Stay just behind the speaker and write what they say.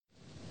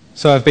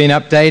So I've been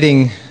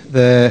updating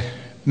the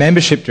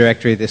membership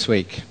directory this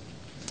week.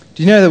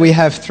 Do you know that we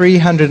have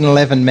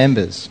 311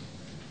 members?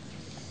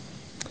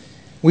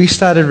 We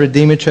started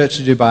Redeemer Church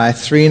of Dubai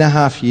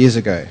 3.5 years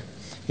ago,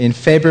 in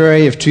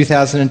February of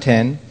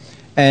 2010,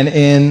 and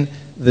in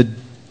the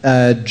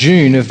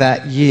June of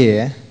that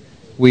year,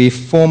 we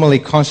formally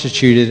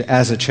constituted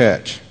as a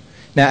church.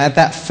 Now, at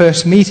that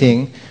first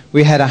meeting,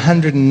 we had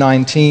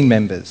 119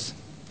 members.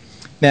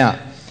 Now,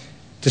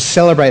 to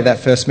celebrate that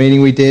first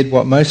meeting, we did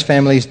what most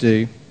families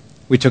do.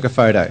 We took a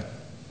photo.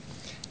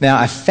 Now,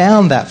 I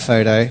found that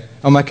photo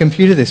on my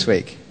computer this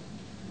week,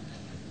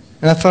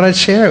 and I thought I'd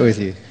share it with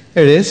you.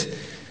 Here it is.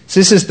 So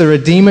this is the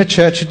Redeemer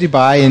Church of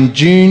Dubai in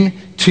June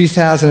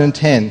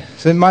 2010.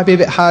 So it might be a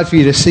bit hard for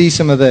you to see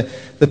some of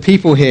the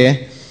people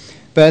here,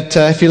 but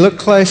if you look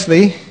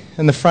closely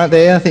in the front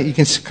there, I think you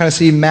can kind of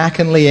see Mac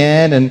and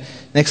Leanne, and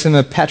next to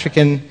them are Patrick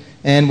and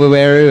Anne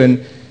Waweru,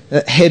 and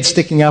that head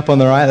sticking up on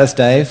the right, that's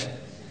Dave.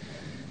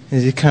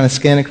 As you kind of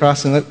scan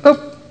across and look,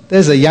 oh,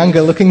 there's a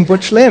younger-looking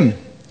Butch Lim.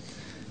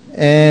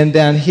 And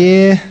down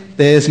here,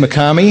 there's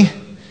Makami.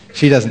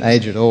 She doesn't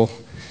age at all.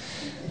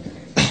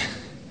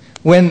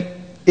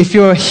 If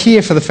you're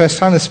here for the first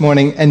time this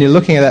morning and you're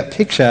looking at that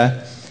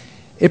picture,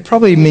 it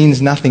probably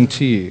means nothing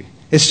to you.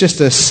 It's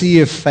just a sea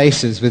of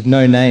faces with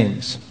no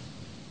names.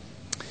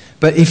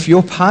 But if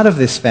you're part of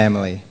this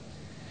family,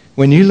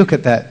 when you look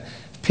at that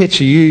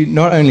picture, you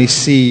not only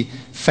see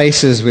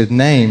faces with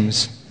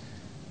names,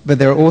 but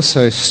there are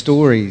also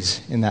stories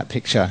in that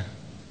picture.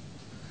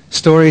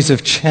 Stories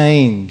of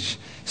change,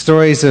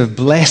 stories of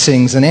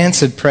blessings and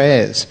answered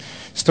prayers,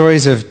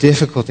 stories of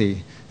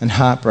difficulty and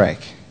heartbreak,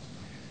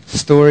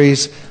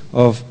 stories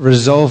of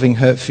resolving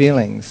hurt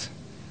feelings,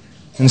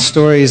 and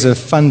stories of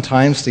fun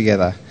times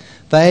together.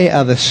 They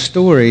are the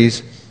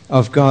stories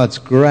of God's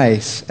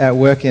grace at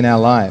work in our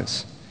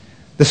lives.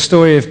 The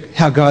story of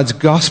how God's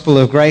gospel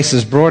of grace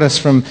has brought us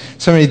from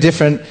so many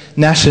different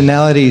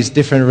nationalities,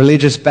 different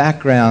religious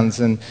backgrounds,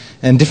 and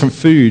different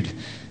food.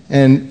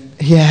 And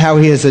how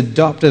He has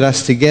adopted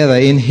us together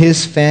in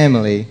His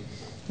family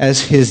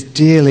as His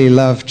dearly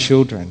loved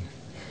children.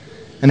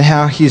 And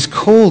how He's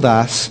called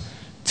us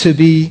to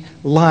be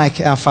like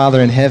our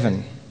Father in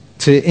heaven,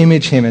 to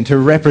image Him and to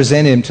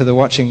represent Him to the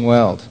watching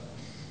world.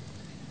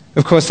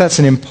 Of course, that's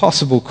an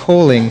impossible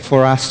calling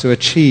for us to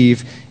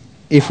achieve.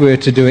 If we were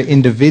to do it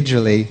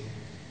individually,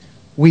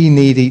 we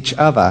need each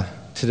other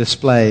to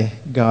display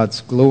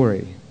God's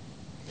glory.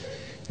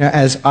 Now,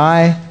 as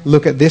I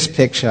look at this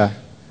picture,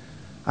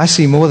 I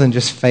see more than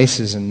just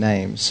faces and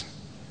names.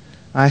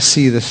 I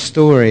see the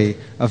story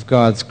of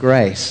God's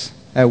grace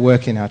at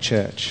work in our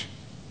church.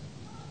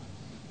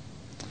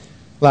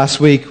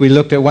 Last week, we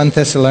looked at 1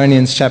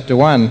 Thessalonians chapter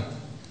 1,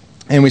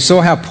 and we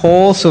saw how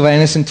Paul,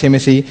 Silvanus, and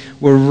Timothy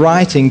were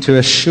writing to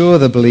assure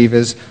the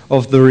believers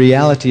of the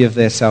reality of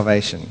their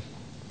salvation.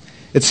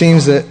 It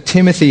seems that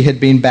Timothy had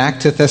been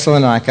back to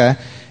Thessalonica,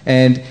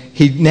 and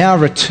he'd now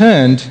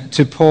returned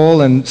to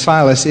Paul and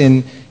Silas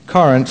in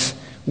Corinth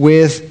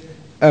with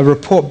a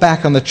report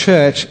back on the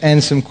church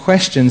and some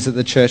questions that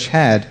the church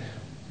had.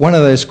 One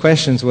of those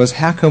questions was,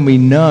 how can we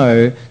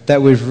know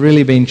that we've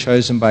really been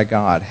chosen by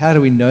God? How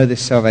do we know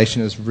this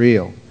salvation is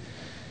real?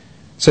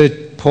 So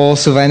Paul,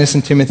 Silvanus,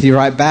 and Timothy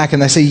write back,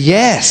 and they say,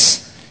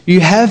 yes, you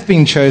have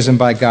been chosen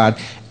by God,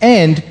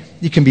 and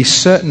you can be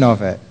certain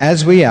of it,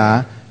 as we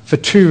are, for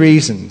two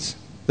reasons.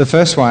 The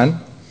first one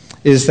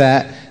is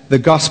that the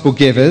gospel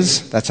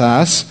givers, that's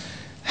us,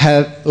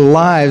 have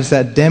lives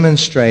that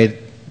demonstrated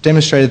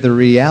the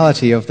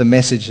reality of the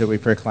message that we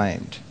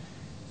proclaimed.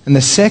 And the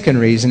second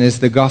reason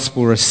is the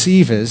gospel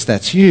receivers,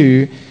 that's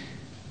you,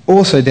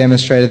 also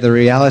demonstrated the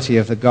reality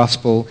of the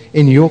gospel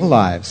in your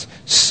lives,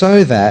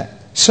 so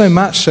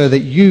much so that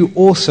you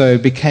also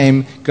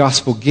became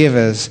gospel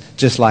givers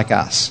just like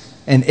us,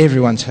 and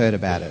everyone's heard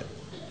about it.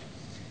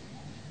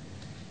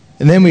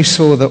 And then we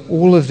saw that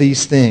all of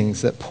these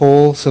things that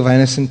Paul,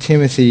 Silvanus, and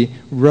Timothy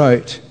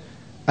wrote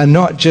are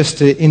not just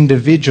to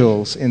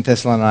individuals in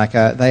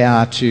Thessalonica, they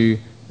are to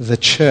the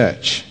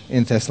church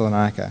in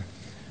Thessalonica.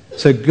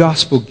 So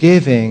gospel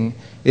giving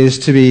is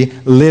to be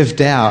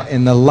lived out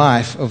in the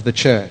life of the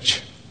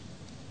church.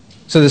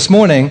 So this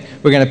morning,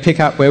 we're going to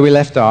pick up where we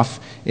left off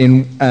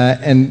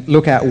and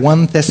look at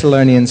 1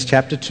 Thessalonians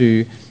chapter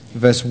 2,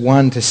 verse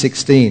 1 to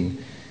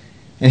 16.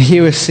 And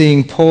here we're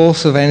seeing Paul,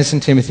 Silvanus,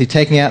 and Timothy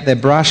taking out their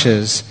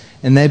brushes,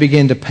 and they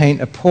begin to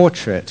paint a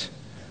portrait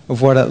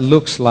of what it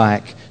looks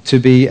like to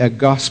be a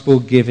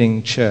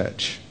gospel-giving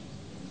church.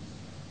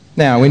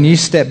 Now, when you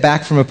step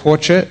back from a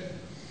portrait,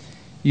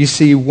 you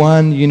see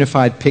one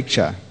unified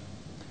picture.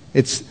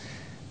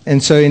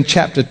 And so in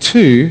chapter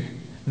 2,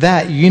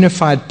 that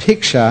unified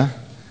picture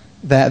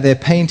that they're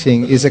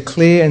painting is a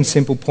clear and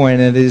simple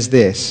point, and it is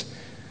this.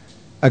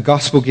 A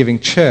gospel-giving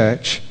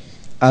church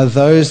are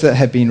those that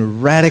have been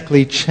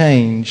radically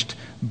changed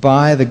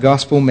by the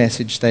gospel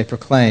message they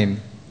proclaim,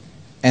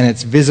 and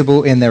it's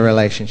visible in their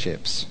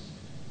relationships.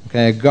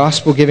 Okay, a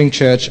gospel-giving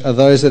church are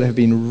those that have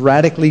been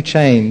radically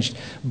changed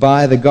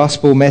by the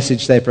gospel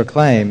message they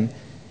proclaim,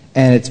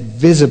 and it's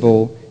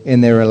visible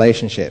in their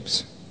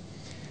relationships.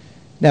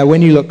 Now,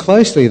 when you look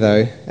closely,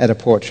 though, at a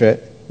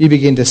portrait, you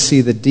begin to see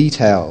the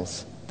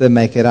details that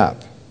make it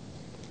up.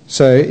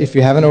 So, if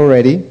you haven't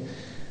already,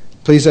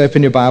 please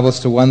open your Bibles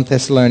to 1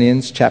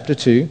 Thessalonians chapter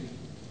 2,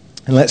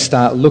 and let's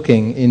start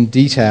looking in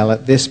detail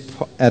at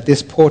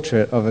this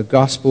portrait of a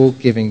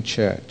gospel-giving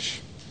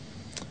church.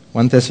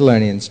 1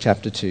 Thessalonians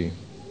chapter 2.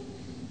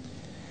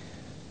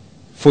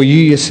 For you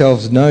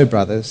yourselves know,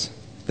 brothers,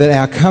 that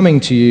our coming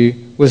to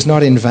you was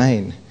not in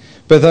vain.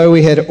 But though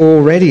we had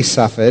already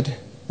suffered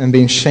and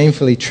been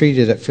shamefully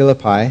treated at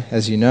Philippi,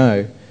 as you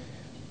know,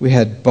 we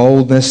had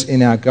boldness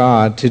in our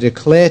God to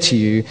declare to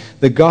you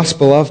the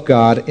gospel of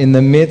God in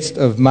the midst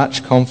of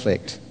much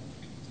conflict.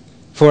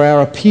 For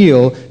our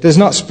appeal does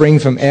not spring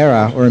from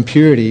error or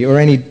impurity or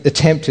any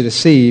attempt to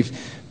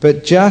deceive,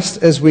 but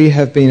just as we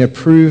have been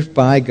approved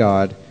by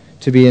God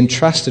to be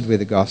entrusted with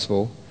the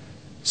gospel,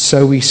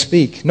 so we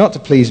speak, not to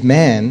please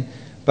man,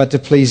 but to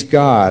please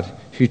God,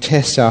 who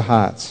tests our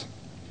hearts.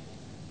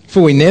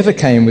 For we never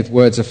came with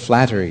words of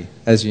flattery,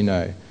 as you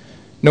know,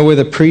 nor with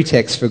a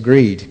pretext for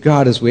greed,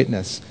 God is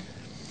witness.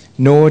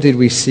 Nor did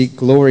we seek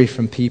glory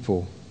from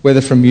people,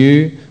 whether from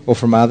you or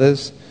from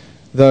others,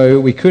 though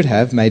we could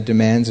have made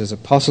demands as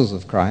apostles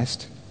of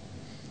Christ.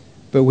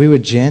 But we were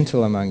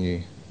gentle among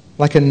you,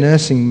 like a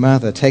nursing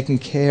mother taking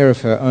care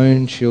of her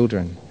own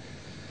children.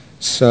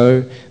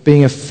 So,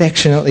 being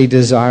affectionately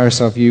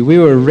desirous of you, we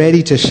were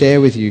ready to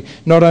share with you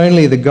not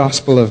only the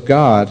gospel of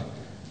God,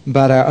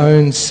 but our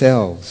own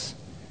selves,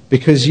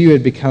 because you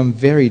had become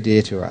very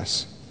dear to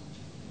us.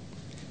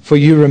 For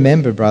you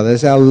remember,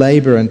 brothers, our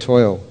labor and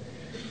toil.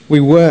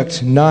 We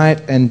worked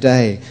night and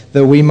day,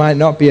 that we might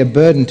not be a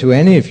burden to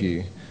any of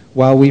you,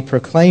 while we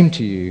proclaim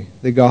to you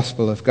the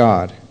gospel of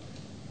God.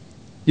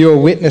 You are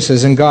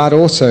witnesses, and God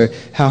also,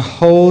 how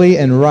holy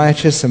and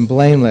righteous and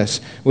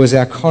blameless was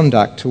our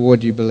conduct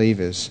toward you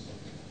believers.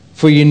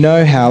 For you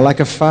know how,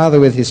 like a father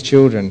with his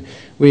children,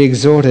 we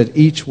exhorted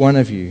each one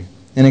of you,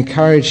 and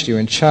encouraged you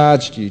and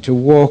charged you to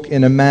walk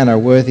in a manner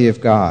worthy of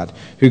God,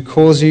 who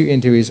calls you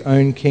into his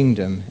own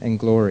kingdom and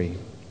glory.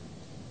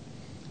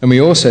 And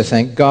we also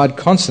thank God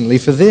constantly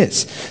for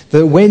this,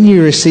 that when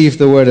you received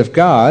the word of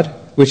God,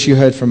 which you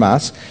heard from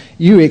us,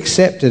 you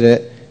accepted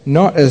it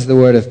not as the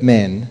word of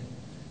men,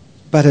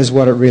 but as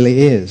what it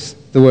really is,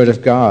 the word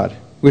of God,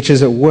 which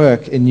is at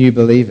work in you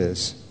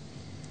believers.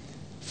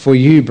 For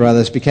you,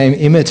 brothers, became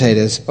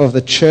imitators of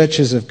the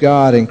churches of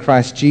God in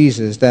Christ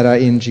Jesus that are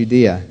in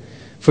Judea.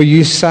 For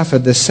you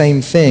suffered the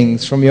same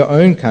things from your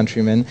own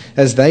countrymen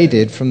as they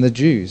did from the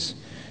Jews,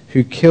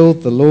 who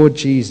killed the Lord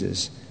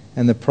Jesus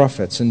and the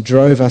prophets and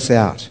drove us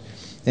out,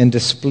 and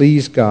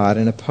displease God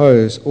and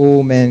oppose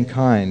all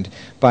mankind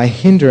by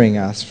hindering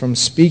us from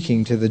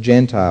speaking to the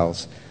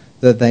Gentiles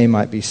that they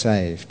might be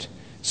saved,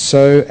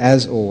 so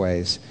as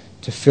always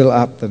to fill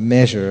up the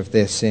measure of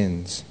their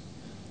sins.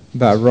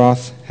 But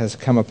wrath has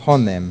come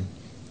upon them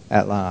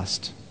at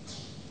last.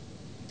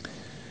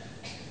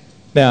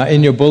 Now,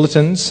 in your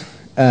bulletins,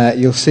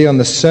 you'll see on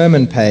the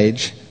sermon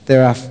page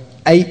there are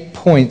 8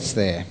 points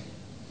there.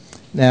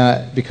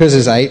 Now, because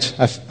there's 8,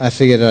 I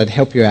figured I'd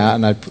help you out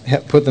and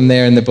I'd put them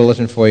there in the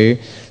bulletin for you.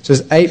 So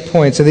there's 8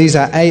 points. So these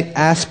are 8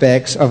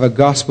 aspects of a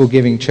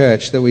gospel-giving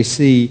church that we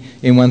see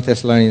in 1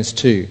 Thessalonians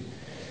 2.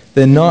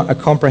 They're not a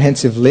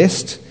comprehensive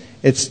list,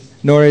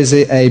 nor is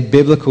it a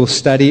biblical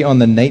study on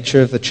the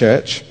nature of the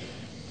church,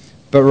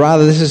 but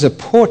rather this is a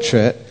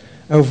portrait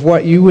of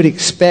what you would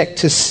expect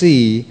to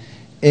see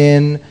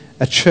in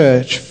a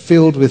church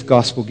filled with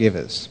gospel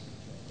givers.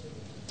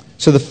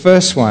 So the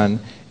first one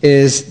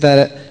is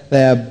that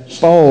they are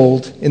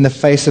bold in the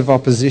face of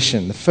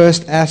opposition, the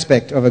first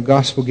aspect of a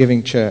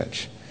gospel-giving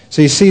church.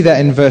 So you see that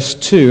in verse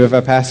 2 of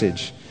our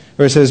passage,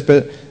 where it says,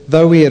 "But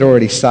though we had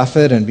already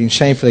suffered and been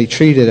shamefully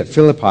treated at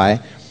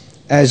Philippi,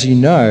 as you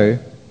know,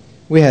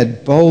 we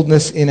had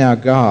boldness in our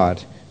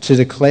God to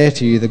declare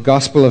to you the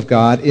gospel of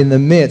God in the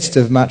midst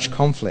of much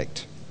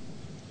conflict."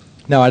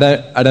 Now, I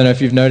don't know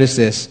if you've noticed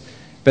this,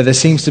 but there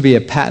seems to be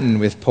a pattern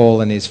with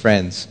Paul and his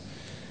friends.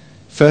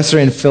 First they're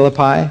in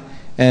Philippi,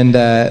 and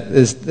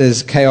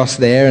there's chaos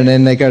there, and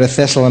then they go to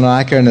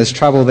Thessalonica, and there's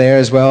trouble there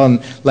as well, and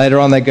later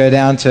on they go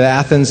down to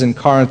Athens and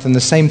Corinth, and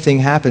the same thing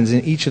happens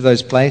in each of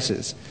those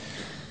places.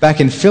 Back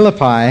in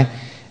Philippi,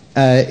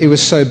 it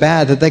was so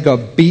bad that they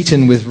got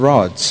beaten with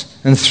rods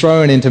and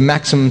thrown into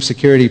maximum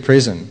security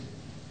prison.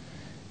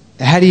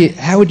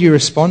 How would you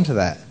respond to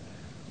that?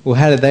 Well,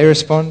 how did they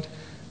respond?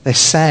 They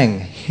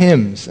sang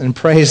hymns and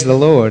praised the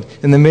Lord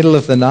in the middle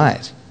of the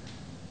night.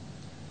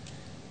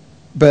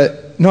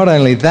 But not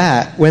only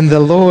that, when the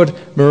Lord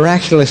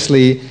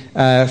miraculously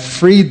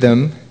freed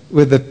them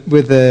with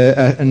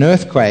an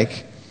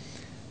earthquake,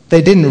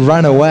 they didn't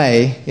run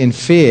away in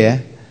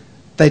fear.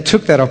 They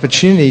took that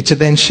opportunity to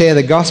then share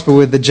the gospel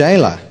with the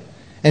jailer,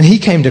 and he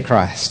came to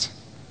Christ.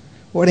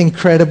 What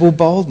incredible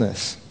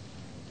boldness.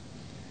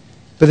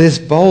 But this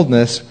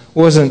boldness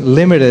wasn't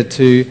limited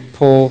to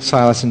Paul,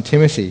 Silas, and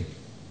Timothy.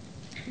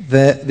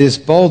 This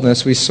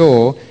boldness we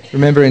saw,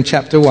 remember in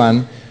chapter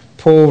 1,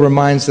 Paul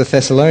reminds the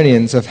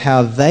Thessalonians of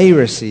how they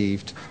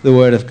received the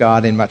word of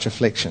God in much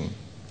affliction.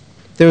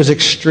 There was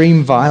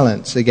extreme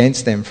violence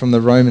against them from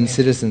the Roman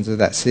citizens of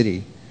that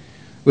city,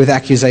 with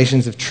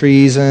accusations of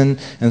treason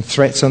and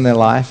threats on their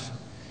life.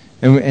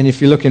 And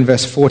if you look in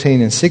verse 14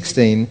 and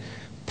 16,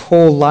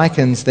 Paul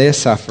likens their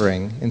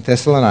suffering in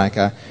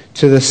Thessalonica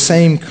to the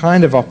same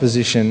kind of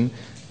opposition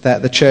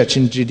that the church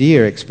in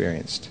Judea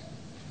experienced.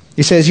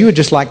 He says, you were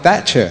just like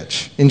that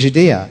church in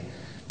Judea.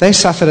 They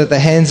suffered at the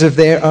hands of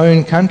their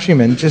own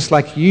countrymen, just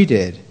like you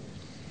did.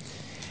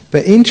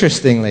 But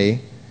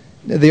interestingly,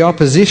 the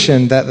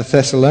opposition that the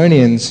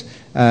Thessalonians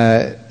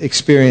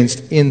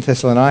experienced in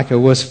Thessalonica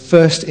was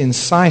first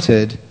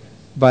incited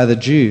by the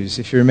Jews,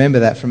 if you remember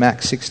that from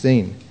Acts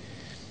 16.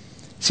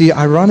 See,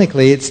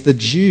 ironically, it's the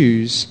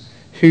Jews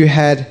who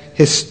had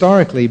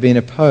historically been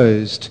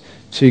opposed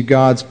to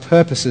God's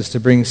purposes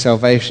to bring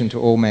salvation to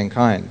all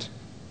mankind.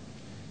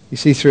 You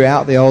see,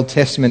 throughout the Old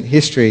Testament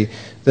history,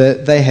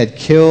 that they had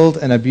killed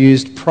and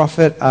abused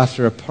prophet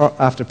after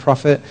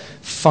prophet,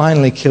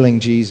 finally killing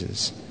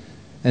Jesus.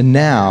 And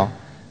now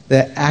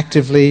they're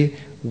actively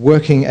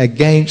working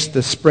against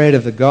the spread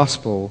of the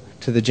gospel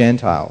to the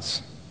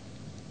Gentiles.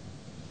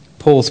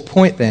 Paul's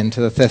point then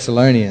to the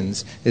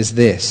Thessalonians is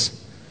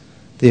this: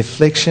 the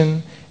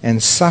affliction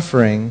and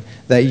suffering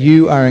that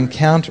you are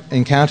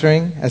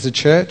encountering as a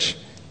church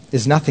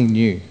is nothing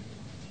new.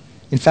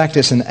 In fact,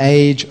 it's an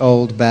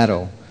age-old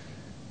battle.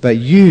 But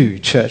you,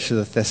 church of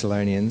the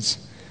Thessalonians,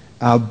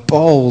 are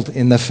bold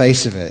in the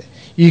face of it.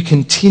 You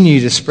continue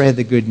to spread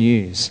the good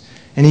news.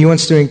 And he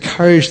wants to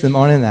encourage them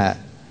on in that.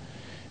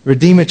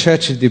 Redeemer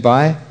Church of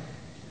Dubai,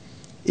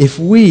 if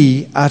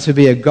we are to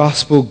be a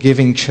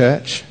gospel-giving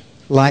church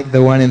like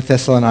the one in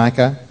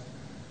Thessalonica,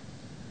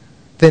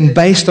 then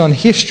based on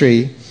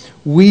history,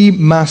 we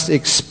must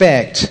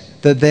expect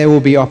that there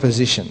will be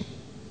opposition.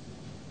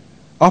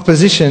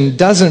 Opposition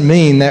doesn't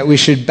mean that we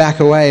should back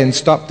away and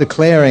stop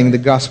declaring the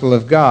gospel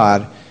of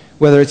God,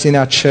 whether it's in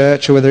our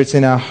church or whether it's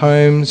in our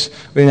homes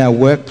or in our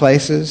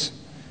workplaces,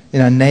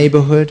 in our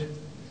neighborhood.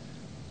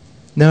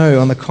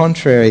 No, on the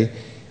contrary,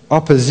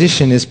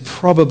 opposition is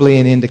probably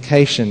an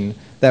indication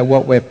that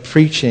what we're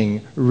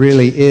preaching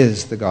really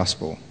is the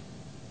gospel.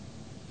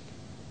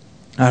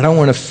 I don't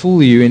want to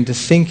fool you into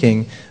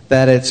thinking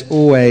that it's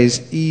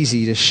always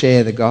easy to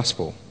share the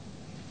gospel.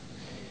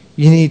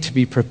 You need to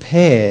be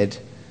prepared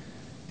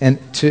and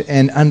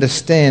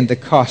understand the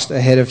cost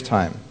ahead of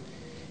time.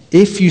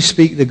 If you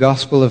speak the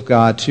gospel of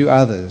God to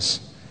others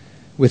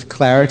with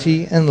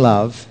clarity and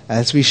love,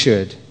 as we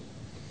should,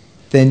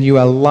 then you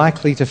are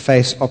likely to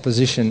face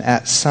opposition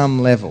at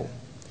some level.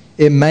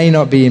 It may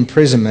not be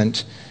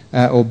imprisonment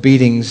or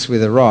beatings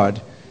with a rod,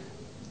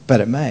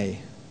 but it may.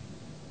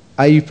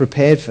 Are you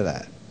prepared for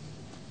that?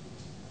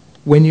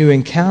 When you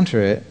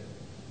encounter it,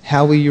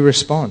 how will you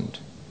respond?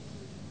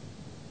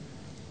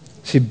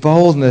 See,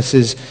 boldness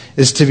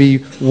is to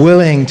be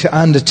willing to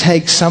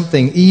undertake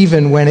something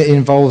even when it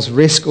involves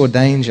risk or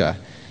danger.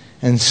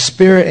 And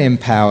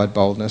Spirit-empowered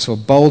boldness, or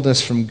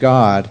boldness from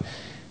God,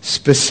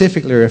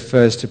 specifically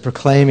refers to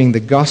proclaiming the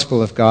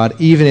gospel of God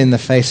even in the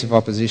face of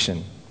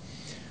opposition.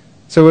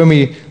 So when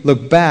we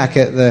look back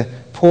at the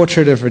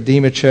portrait of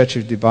Redeemer Church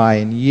of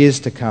Dubai in years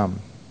to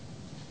come,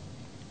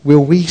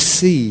 will we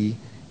see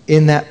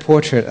in that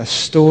portrait a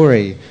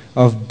story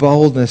of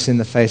boldness in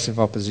the face of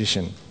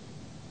opposition?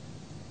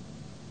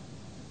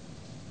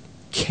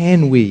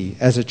 Can we,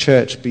 as a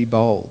church, be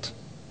bold?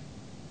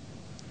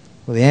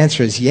 Well, the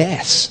answer is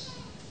yes.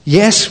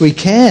 Yes, we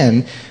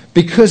can,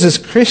 because as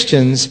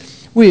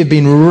Christians, we have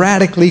been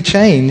radically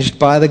changed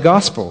by the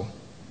gospel.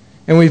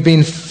 And we've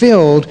been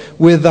filled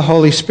with the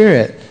Holy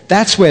Spirit.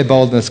 That's where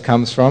boldness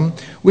comes from.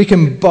 We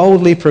can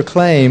boldly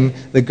proclaim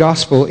the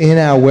gospel in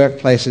our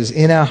workplaces,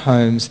 in our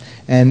homes,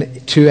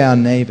 and to our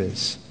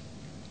neighbors.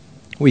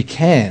 We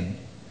can,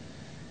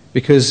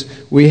 because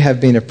we have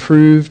been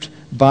approved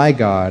by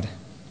God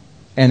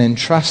and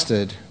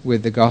entrusted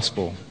with the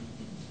gospel.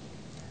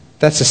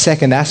 That's the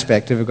second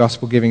aspect of a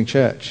gospel-giving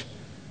church,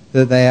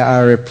 that they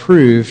are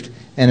approved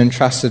and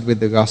entrusted with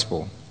the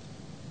gospel.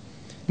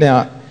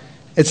 Now,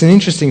 it's an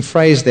interesting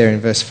phrase there in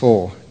verse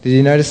 4. Did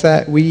you notice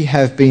that? We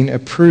have been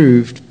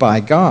approved by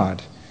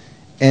God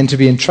and to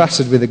be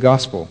entrusted with the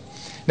gospel.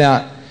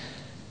 Now,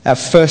 at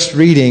first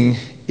reading,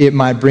 it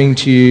might bring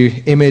to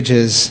you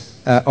images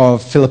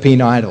of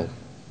Philippine Idol.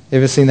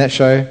 Ever seen that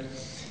show?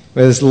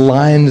 Where there's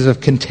lines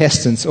of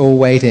contestants all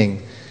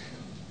waiting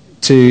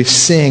to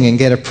sing and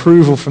get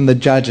approval from the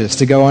judges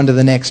to go on to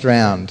the next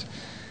round,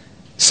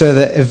 so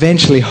that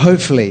eventually,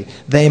 hopefully,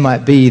 they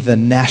might be the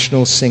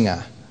national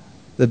singer,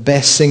 the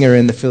best singer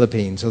in the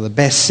Philippines or the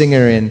best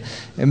singer in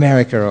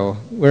America or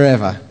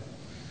wherever.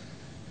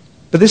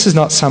 But this is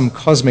not some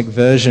cosmic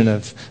version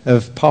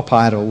of Pop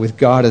Idol with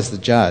God as the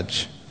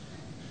judge.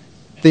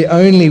 The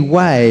only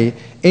way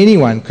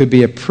anyone could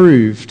be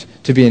approved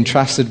to be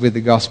entrusted with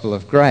the gospel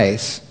of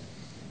grace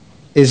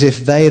is if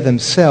they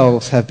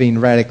themselves have been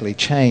radically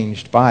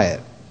changed by it.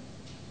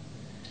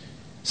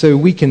 So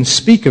we can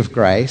speak of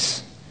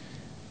grace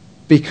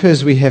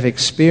because we have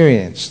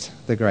experienced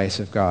the grace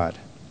of God.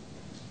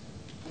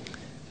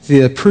 The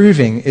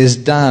approving is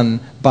done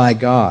by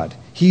God.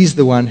 He's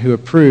the one who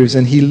approves,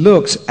 and he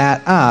looks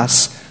at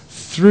us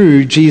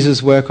through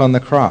Jesus' work on the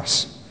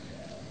cross.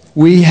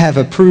 We have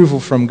approval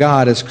from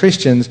God as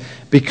Christians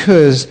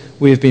because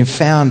we have been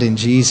found in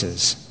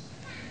Jesus.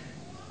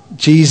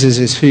 Jesus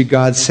is who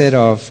God said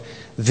of,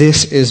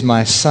 "This is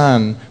my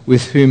Son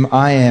with whom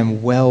I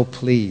am well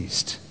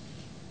pleased."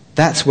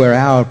 That's where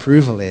our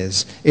approval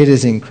is. It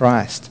is in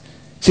Christ.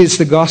 See, it's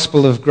the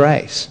gospel of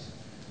grace.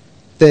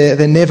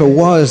 There never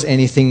was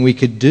anything we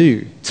could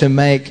do to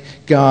make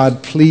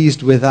God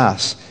pleased with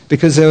us,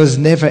 because there was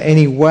never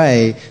any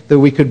way that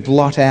we could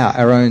blot out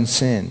our own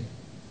sin.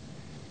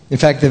 In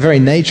fact, the very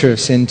nature of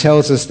sin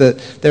tells us that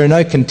there are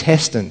no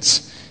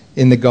contestants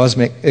in the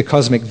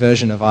cosmic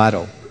version of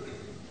Idol.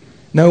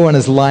 No one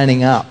is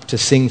lining up to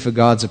sing for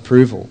God's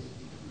approval.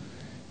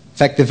 In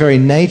fact, the very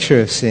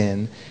nature of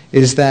sin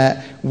is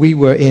that we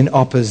were in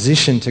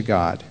opposition to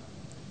God.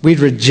 We'd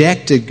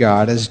rejected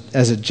God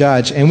as a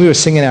judge, and we were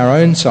singing our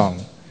own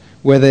song,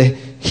 whether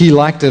he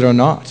liked it or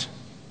not.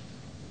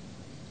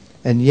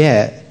 And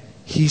yet,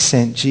 he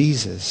sent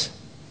Jesus.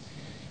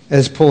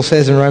 As Paul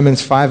says in Romans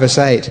 5 verse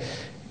 8,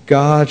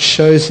 God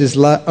shows his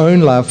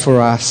own love for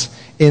us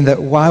in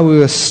that while we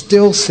were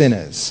still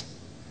sinners,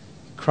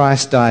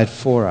 Christ died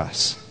for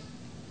us.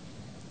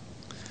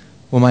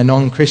 Well, my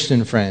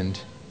non-Christian friend,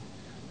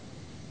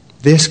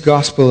 this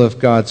gospel of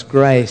God's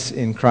grace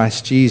in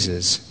Christ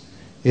Jesus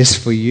is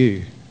for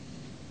you.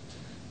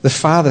 The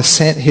Father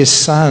sent his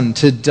Son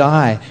to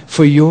die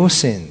for your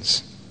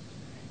sins.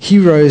 He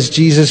rose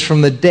Jesus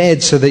from the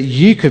dead so that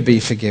you could be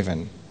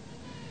forgiven.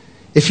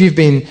 If you've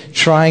been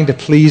trying to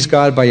please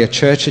God by your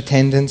church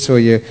attendance or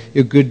your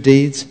good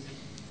deeds,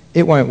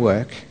 it won't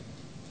work.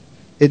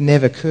 It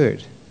never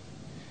could.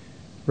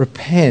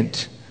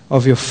 Repent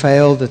of your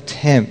failed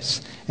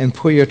attempts and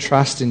put your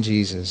trust in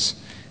Jesus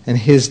and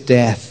his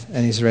death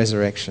and his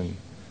resurrection.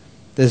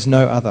 There's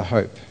no other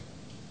hope.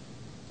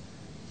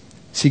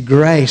 See,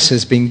 grace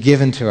has been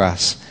given to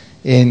us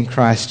in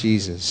Christ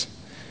Jesus.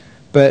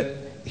 But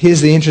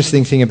here's the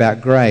interesting thing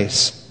about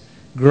grace.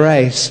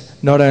 Grace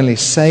not only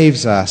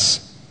saves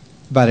us,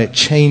 but it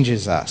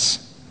changes us.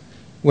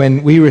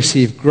 When we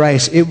receive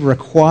grace, it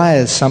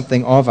requires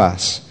something of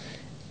us.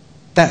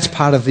 That's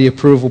part of the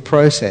approval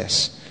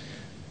process.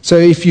 So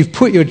if you've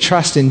put your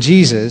trust in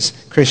Jesus,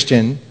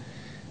 Christian,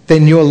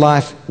 then your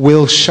life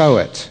will show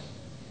it.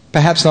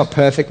 Perhaps not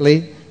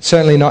perfectly,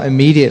 certainly not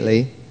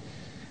immediately,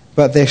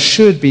 but there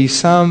should be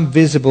some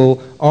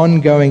visible,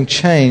 ongoing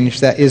change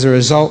that is a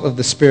result of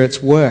the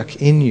Spirit's work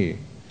in you.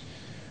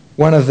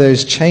 One of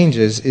those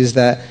changes is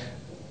that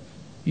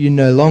you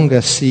no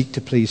longer seek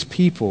to please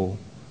people,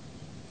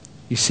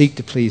 you seek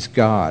to please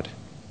God.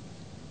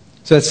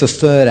 So that's the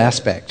third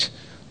aspect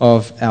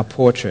of our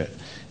portrait.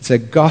 It's a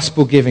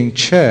gospel-giving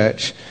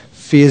church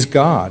fears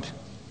God,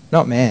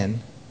 not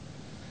man.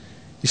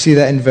 You see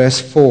that in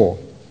verse 4.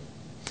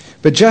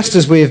 But just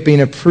as we have been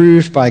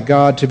approved by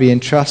God to be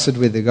entrusted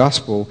with the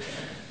gospel,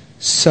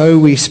 so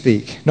we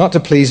speak, not to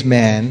please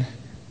man,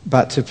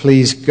 but to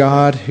please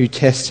God who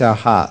tests our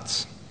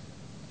hearts.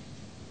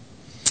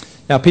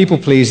 Now,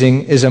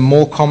 people-pleasing is a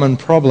more common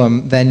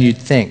problem than you'd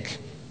think.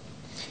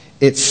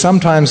 It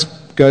sometimes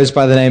goes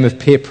by the name of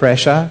peer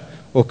pressure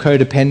or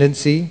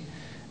codependency,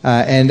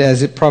 and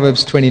as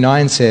Proverbs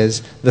 29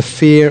 says, the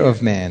fear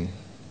of man.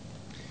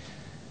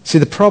 See,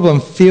 the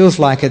problem feels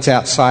like it's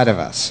outside of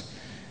us.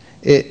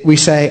 We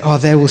say, oh,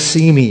 they will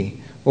see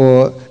me,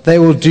 or they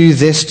will do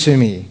this to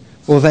me,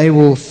 or they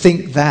will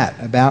think that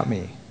about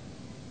me.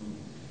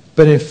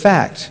 But in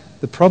fact,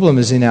 the problem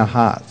is in our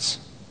hearts.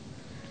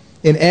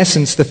 In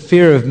essence, the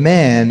fear of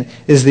man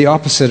is the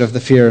opposite of the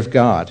fear of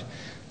God.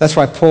 That's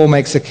why Paul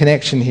makes a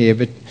connection here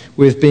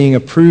with being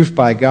approved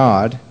by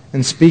God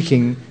and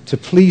speaking to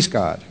please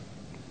God.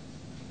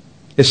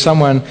 If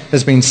someone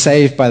has been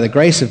saved by the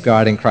grace of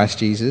God in Christ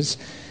Jesus,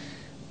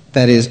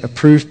 that is,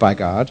 approved by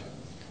God,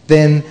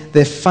 then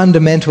their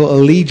fundamental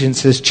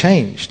allegiance has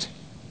changed.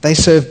 They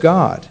serve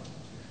God.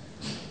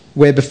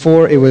 Where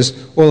before it was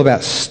all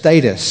about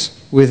status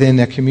within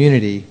their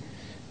community,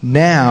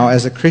 now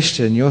as a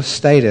Christian, your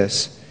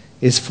status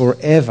is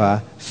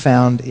forever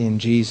found in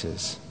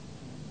Jesus.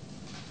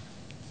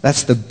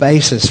 That's the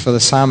basis for the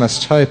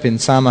psalmist's hope in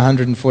Psalm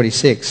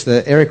 146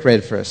 that Eric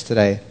read for us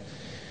today,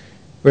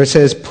 where it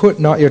says, "Put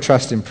not your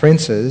trust in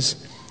princes,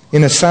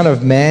 in a son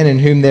of man in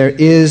whom there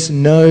is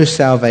no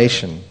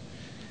salvation.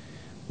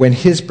 When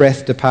his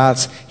breath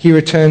departs, he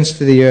returns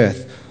to the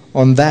earth.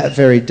 On that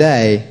very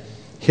day,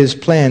 his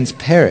plans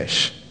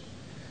perish.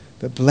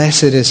 But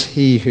blessed is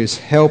he whose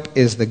help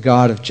is the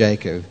God of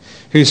Jacob,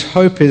 whose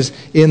hope is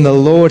in the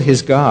Lord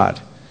his God."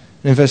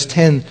 And in verse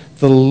 10,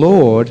 the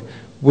Lord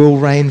will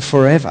reign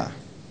forever.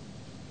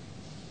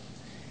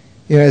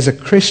 You know, as a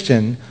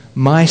Christian,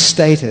 my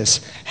status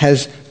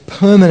has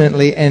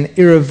permanently and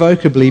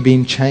irrevocably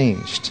been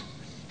changed.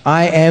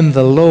 I am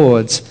the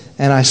Lord's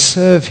and I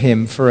serve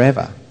him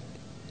forever.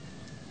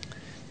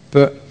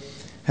 But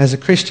as a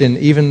Christian,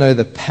 even though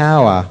the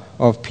power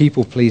of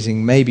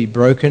people-pleasing may be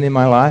broken in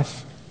my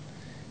life,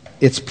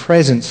 its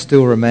presence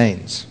still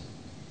remains.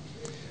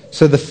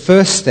 So the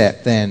first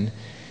step then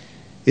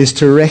is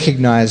to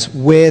recognize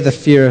where the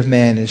fear of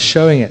man is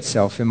showing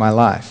itself in my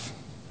life.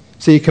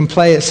 So you can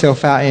play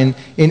itself out in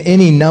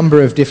any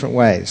number of different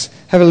ways.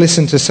 Have a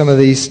listen to some of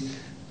these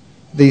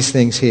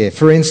things here.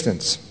 For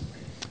instance,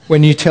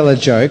 when you tell a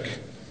joke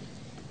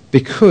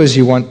because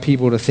you want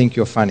people to think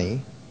you're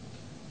funny,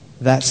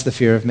 that's the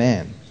fear of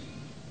man.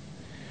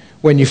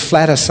 When you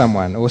flatter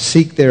someone or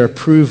seek their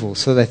approval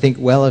so they think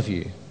well of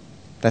you,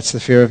 that's the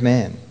fear of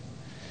man.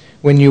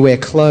 When you wear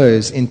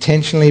clothes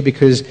intentionally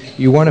because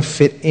you want to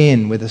fit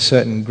in with a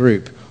certain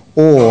group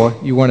or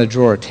you want to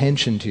draw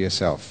attention to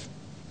yourself,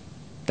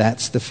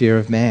 that's the fear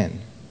of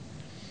man.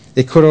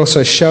 It could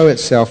also show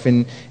itself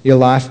in your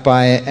life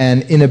by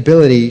an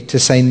inability to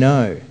say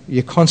no.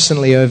 You're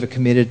constantly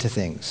overcommitted to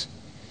things.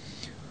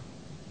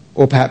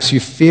 Or perhaps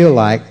you feel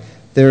like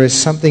there is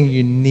something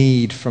you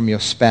need from your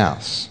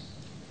spouse.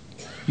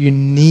 You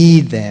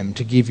need them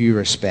to give you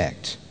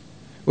respect.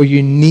 Or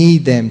you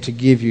need them to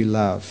give you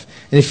love.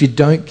 And if you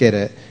don't get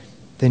it,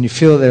 then you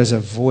feel there's a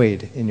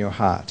void in your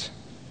heart.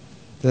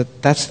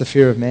 That's the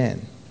fear of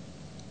man.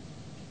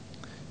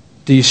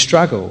 Do you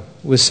struggle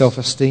with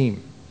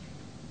self-esteem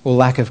or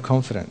lack of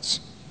confidence?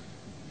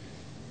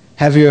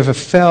 Have you ever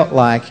felt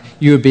like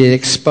you would be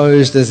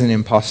exposed as an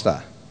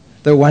imposter?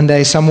 That one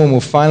day someone will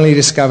finally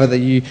discover that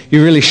you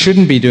really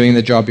shouldn't be doing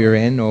the job you're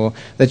in, or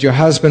that your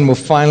husband will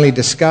finally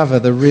discover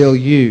the real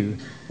you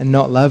and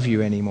not love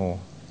you anymore?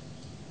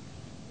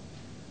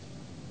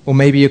 Or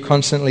maybe you're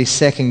constantly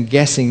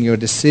second-guessing your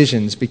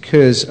decisions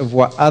because of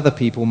what other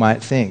people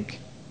might think.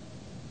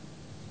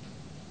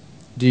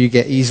 Do you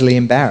get easily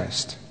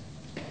embarrassed?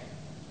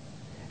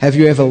 Have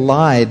you ever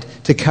lied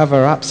to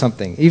cover up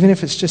something, even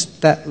if it's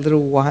just that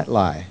little white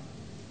lie?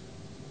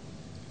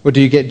 Or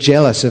do you get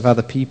jealous of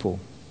other people?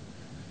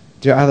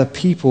 Do other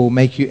people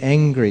make you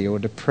angry or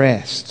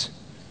depressed?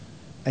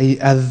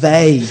 Are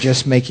they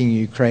just making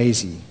you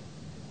crazy?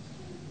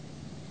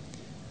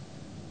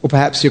 Or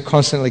perhaps you're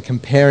constantly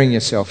comparing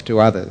yourself to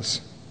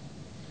others.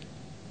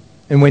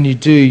 And when you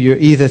do, you're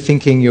either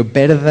thinking you're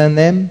better than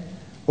them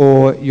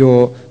or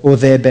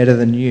they're better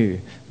than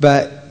you.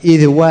 But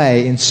either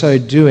way, in so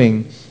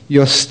doing,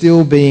 you're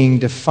still being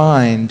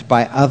defined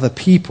by other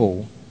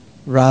people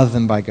rather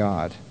than by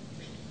God.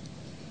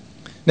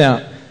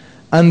 Now,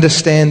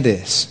 understand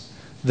this.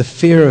 The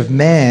fear of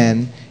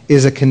man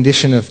is a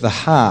condition of the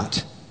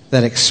heart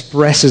that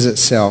expresses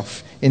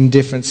itself in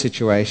different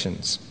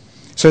situations.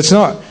 So it's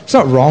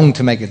not wrong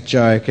to make a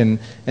joke and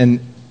in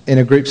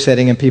a group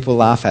setting and people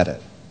laugh at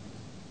it.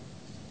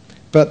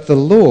 But the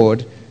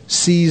Lord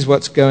sees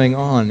what's going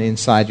on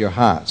inside your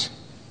heart.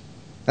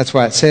 That's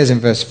why it says in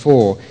verse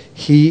 4,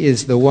 He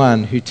is the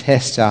one who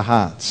tests our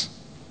hearts.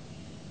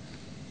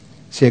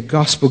 See, a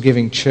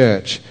gospel-giving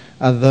church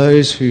are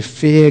those who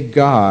fear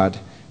God,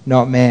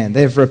 not man.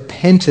 They've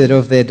repented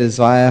of their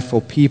desire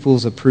for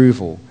people's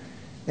approval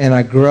and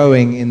are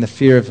growing in the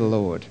fear of the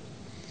Lord.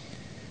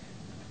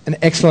 An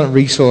excellent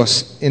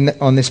resource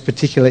on this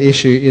particular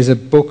issue is a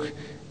book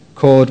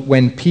called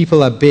When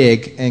People Are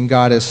Big and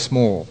God is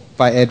Small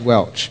by Ed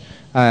Welch.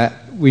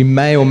 We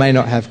may or may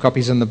not have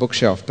copies on the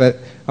bookshelf, but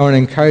I want to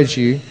encourage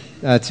you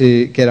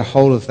to get a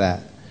hold of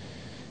that.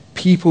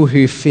 People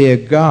who fear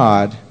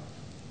God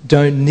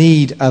don't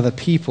need other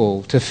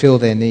people to fill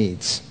their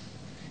needs.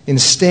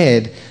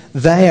 Instead,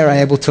 they are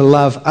able to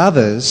love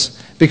others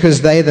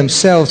because they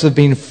themselves have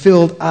been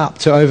filled up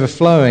to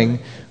overflowing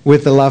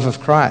with the love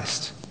of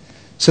Christ.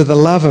 So the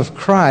love of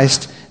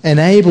Christ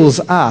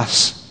enables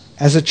us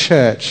as a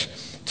church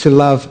to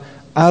love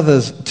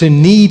others, to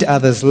need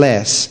others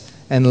less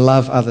and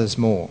love others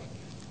more.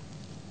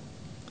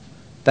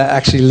 That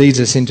actually leads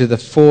us into the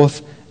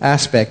fourth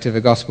aspect of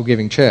a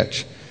gospel-giving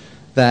church,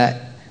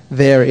 that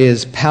there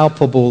is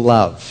palpable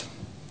love.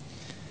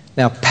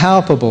 Now,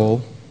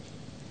 palpable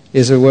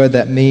is a word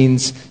that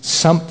means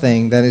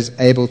something that is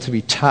able to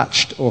be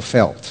touched or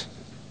felt.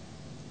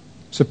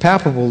 So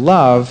palpable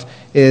love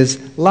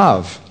is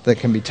love that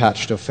can be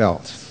touched or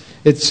felt.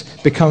 It's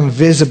become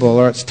visible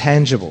or it's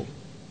tangible.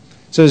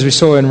 So as we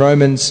saw in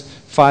Romans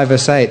 5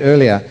 verse 8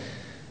 earlier,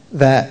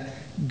 that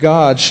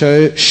God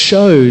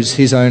shows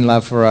his own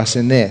love for us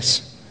in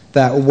this,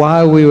 that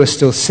while we were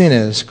still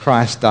sinners,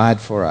 Christ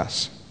died for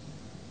us.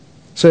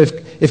 So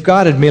if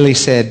God had merely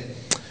said,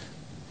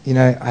 you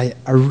know, I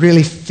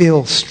really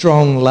feel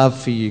strong love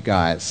for you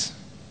guys,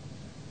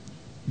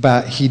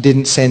 but he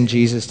didn't send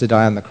Jesus to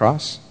die on the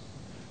cross,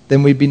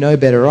 then we'd be no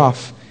better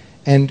off,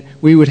 and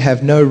we would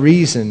have no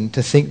reason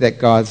to think that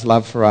God's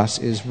love for us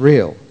is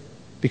real,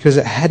 because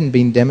it hadn't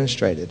been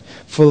demonstrated.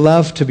 For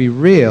love to be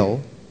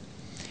real,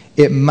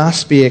 it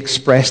must be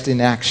expressed in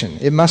action.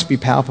 It must be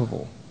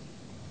palpable.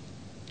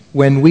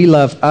 When we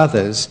love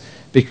others,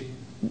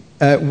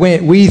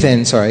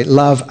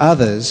 love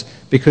others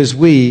because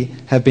we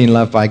have been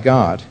loved by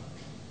God.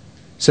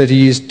 So to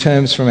use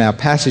terms from our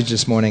passage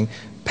this morning,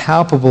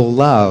 palpable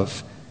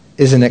love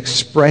is an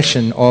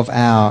expression of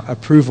our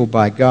approval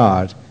by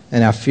God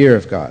and our fear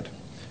of God.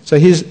 So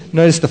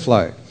notice the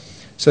flow.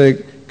 So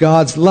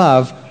God's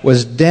love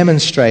was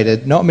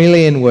demonstrated not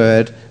merely in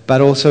word, but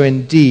also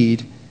in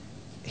deed.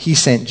 He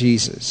sent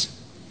Jesus.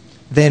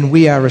 then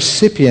we are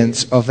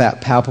recipients of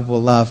that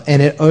palpable love,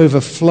 and it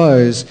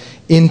overflows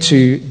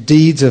into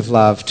deeds of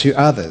love to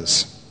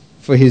others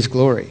for his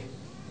glory.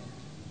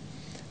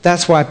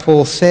 That's why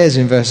Paul says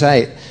in verse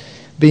 8,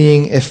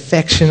 being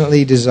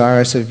affectionately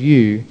desirous of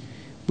you,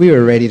 we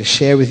were ready to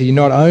share with you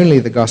not only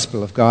the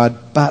gospel of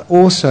God, but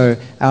also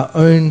our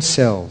own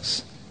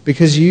selves,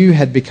 because you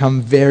had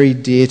become very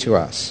dear to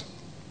us.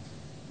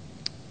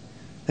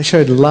 They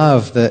showed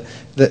love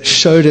that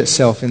showed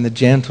itself in the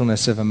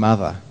gentleness of a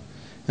mother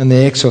and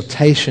the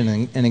exhortation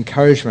and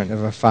encouragement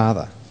of a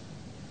father.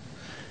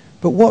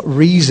 But what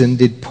reason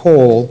did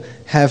Paul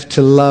have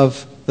to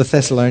love the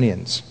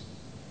Thessalonians?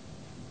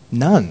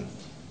 None.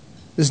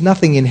 There's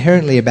nothing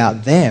inherently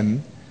about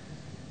them.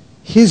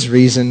 His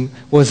reason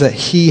was that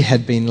he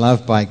had been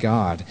loved by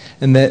God,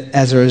 and that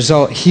as a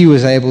result he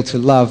was able to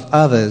love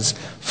others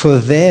for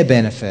their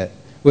benefit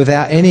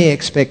without any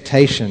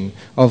expectation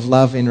of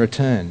love in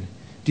return.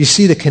 Do you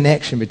see the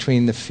connection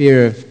between the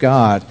fear of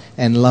God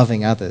and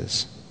loving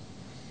others?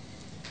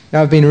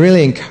 Now, I've been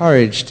really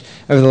encouraged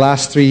over the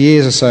last 3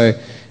 years or so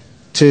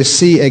to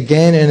see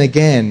again and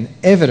again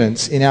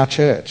evidence in our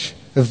church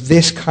of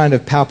this kind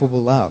of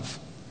palpable love.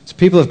 So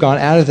people have gone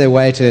out of their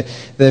way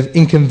they've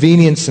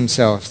inconvenienced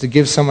themselves to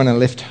give someone a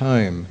lift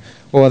home,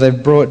 or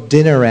they've brought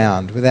dinner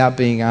around without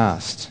being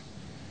asked.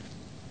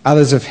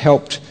 Others have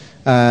helped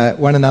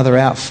one another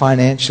out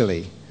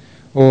financially,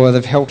 or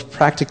they've helped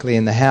practically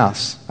in the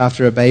house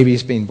after a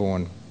baby's been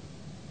born.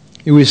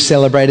 We've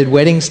celebrated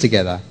weddings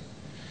together,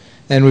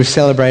 and we've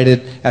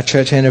celebrated our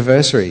church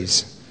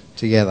anniversaries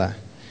together.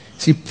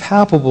 See,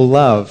 palpable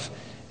love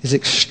is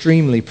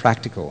extremely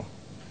practical,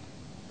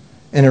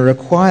 and it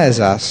requires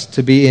us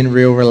to be in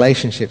real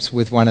relationships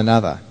with one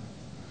another.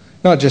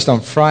 Not just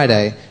on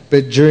Friday,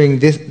 but during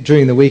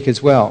the week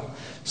as well.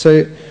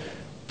 So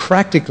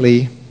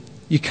practically,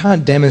 you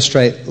can't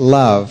demonstrate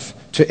love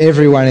to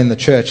everyone in the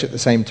church at the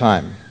same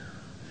time.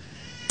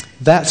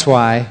 That's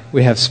why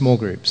we have small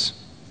groups.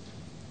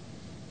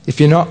 If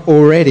you're not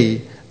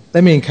already,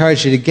 let me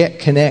encourage you to get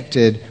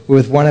connected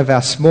with one of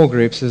our small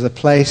groups as a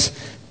place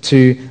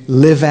to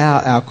live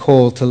out our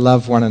call to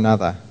love one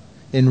another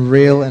in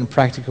real and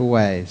practical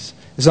ways.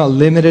 It's not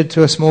limited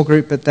to a small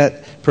group, but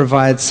that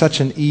provides such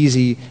an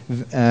easy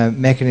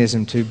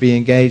mechanism to be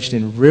engaged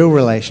in real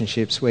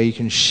relationships where you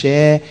can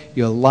share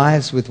your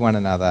lives with one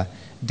another,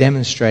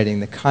 demonstrating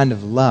the kind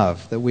of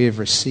love that we have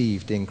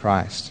received in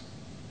Christ.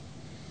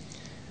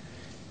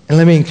 And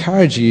let me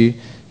encourage you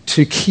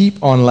to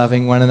keep on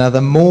loving one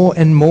another more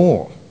and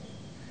more.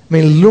 I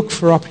mean, look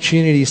for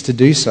opportunities to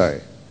do so.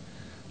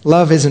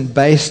 Love isn't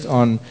based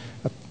on,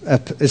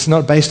 it's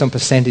not based on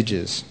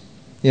percentages,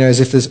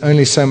 as if there's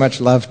only so much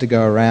love to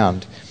go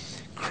around.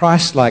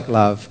 Christ-like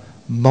love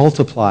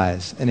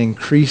multiplies and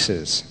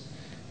increases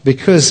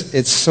because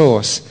its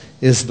source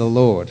is the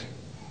Lord.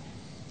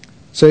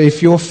 So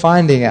if you're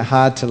finding it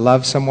hard to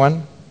love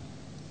someone,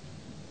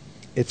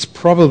 it's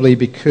probably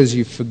because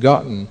you've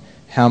forgotten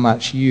how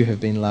much you have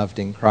been loved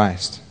in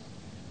Christ.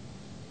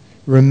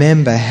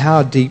 Remember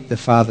how deep the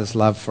Father's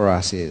love for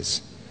us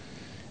is,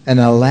 and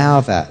allow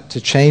that to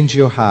change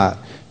your heart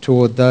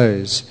toward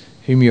those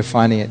whom you're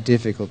finding it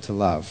difficult to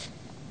love.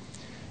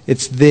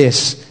 It's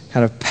this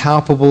kind of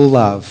palpable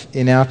love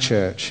in our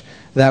church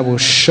that will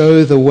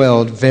show the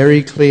world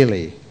very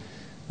clearly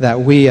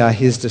that we are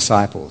his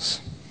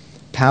disciples.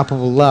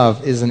 Palpable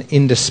love is an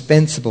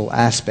indispensable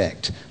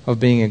aspect of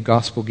being a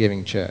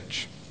gospel-giving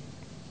church.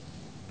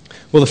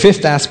 Well, the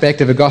fifth aspect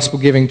of a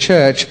gospel-giving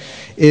church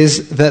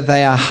is that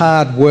they are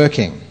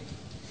hard-working.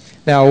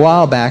 Now, a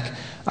while back,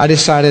 I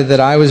decided that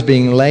I was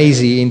being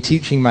lazy in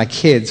teaching my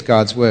kids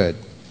God's Word.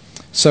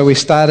 So we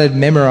started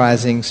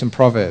memorizing some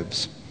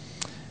Proverbs.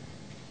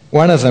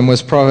 One of them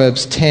was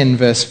Proverbs 10,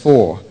 verse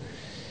 4.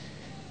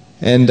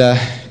 And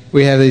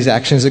we have these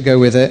actions that go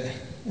with it.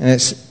 And it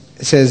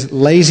says,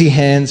 lazy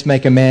hands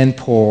make a man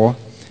poor,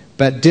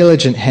 but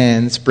diligent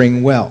hands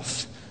bring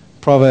wealth.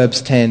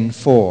 Proverbs 10,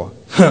 4.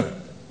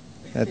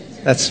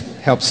 That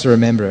helps to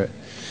remember it.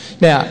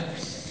 Now,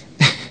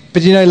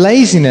 but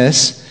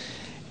laziness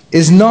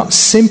is not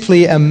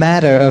simply a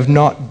matter of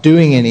not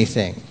doing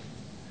anything.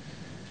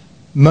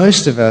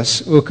 Most of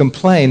us will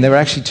complain that we're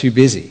actually too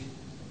busy,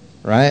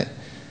 right?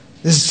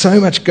 There's so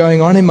much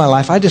going on in my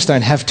life, I just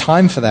don't have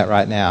time for that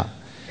right now.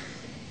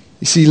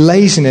 You see,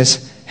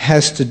 laziness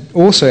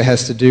also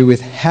has to do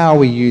with how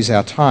we use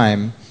our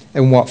time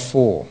and what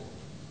for.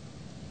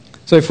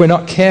 So if we're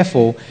not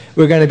careful,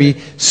 we're going to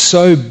be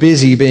so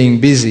busy being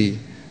busy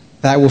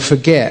that we'll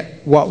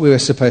forget what we were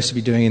supposed to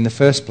be doing in the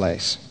first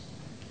place.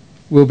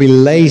 We'll be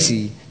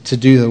lazy to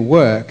do the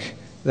work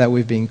that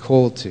we've been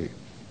called to.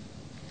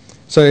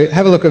 So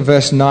have a look at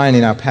verse 9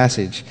 in our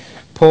passage.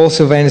 Paul,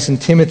 Silvanus,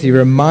 and Timothy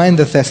remind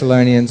the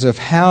Thessalonians of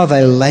how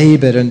they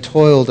labored and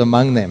toiled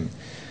among them.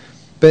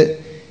 But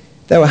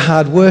they were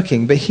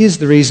hard-working. But here's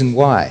the reason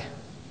why.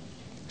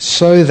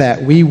 So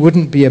that we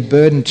wouldn't be a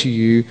burden to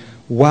you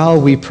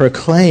while we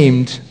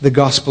proclaimed the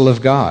gospel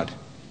of God.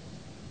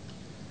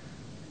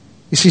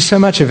 You see, so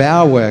much of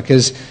our work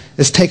is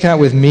taken up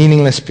with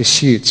meaningless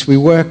pursuits. We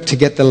work to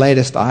get the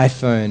latest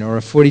iPhone or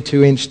a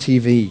 42-inch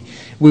TV.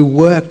 We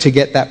work to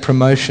get that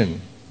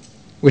promotion,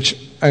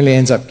 which only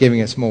ends up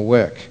giving us more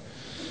work.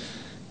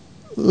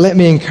 Let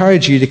me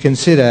encourage you to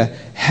consider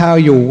how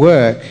your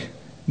work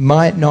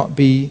might not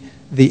be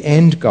the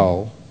end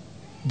goal,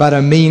 but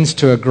a means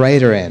to a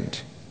greater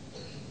end.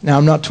 Now,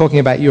 I'm not talking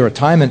about your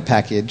retirement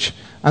package.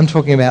 I'm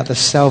talking about the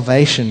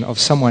salvation of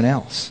someone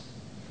else.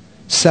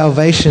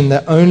 Salvation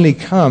that only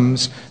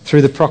comes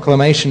through the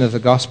proclamation of the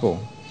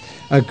gospel.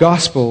 A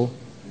gospel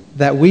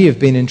that we have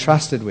been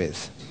entrusted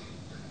with.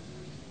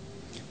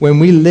 When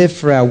we live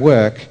for our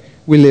work,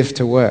 we live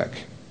to work.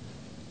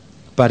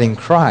 But in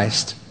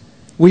Christ,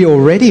 we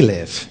already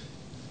live.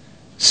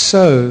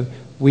 So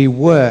we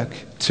work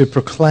to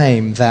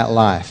proclaim that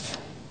life.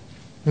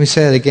 Let me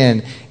say it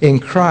again. In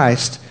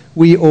Christ,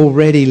 we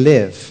already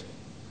live.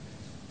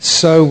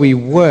 So we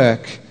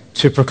work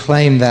to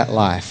proclaim that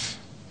life.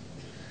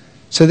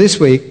 So this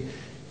week,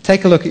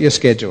 take a look at your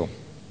schedule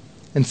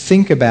and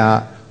think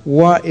about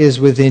what is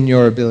within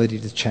your ability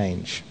to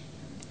change.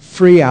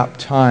 Free up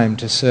time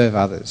to serve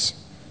others.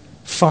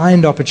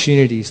 Find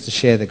opportunities to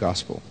share the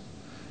gospel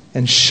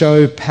and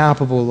show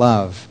palpable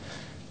love.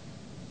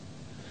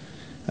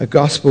 A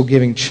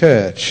gospel-giving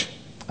church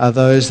are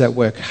those that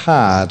work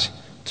hard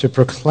to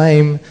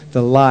proclaim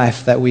the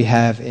life that we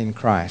have in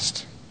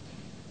Christ.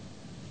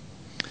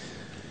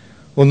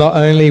 Well, not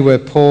only were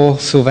Paul,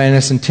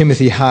 Silvanus, and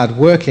Timothy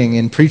hard-working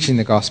in preaching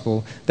the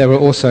gospel, they were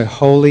also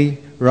holy,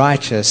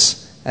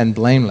 righteous, and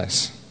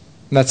blameless.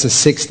 And that's the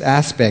sixth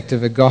aspect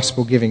of a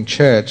gospel-giving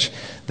church,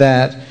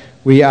 that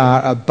we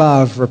are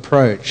above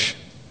reproach.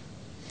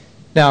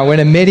 Now, when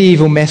a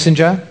medieval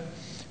messenger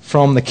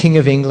from the King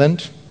of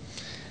England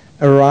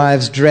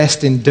arrives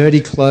dressed in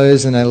dirty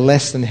clothes and a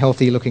less than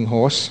healthy-looking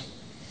horse,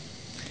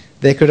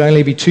 there could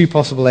only be two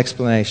possible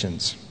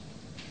explanations.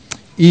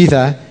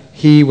 Either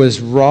he was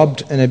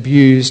robbed and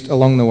abused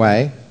along the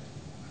way,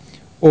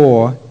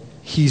 or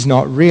he's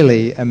not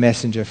really a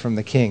messenger from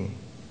the king.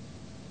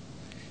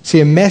 See,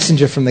 a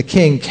messenger from the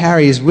king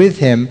carries with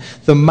him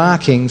the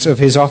markings of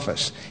his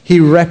office. He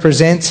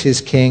represents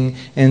his king,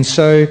 and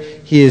so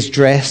he is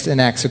dressed and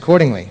acts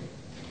accordingly.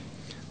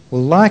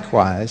 Well,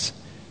 likewise,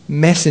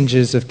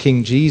 messengers of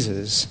King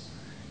Jesus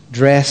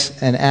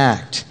dress and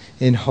act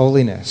in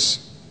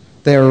holiness.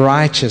 They are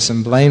righteous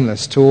and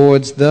blameless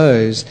towards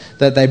those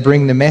that they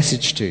bring the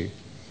message to.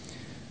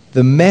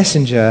 The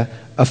messenger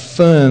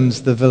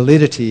affirms the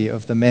validity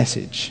of the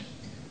message.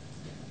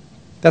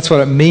 That's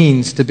what it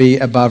means to be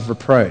above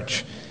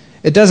reproach.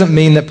 It doesn't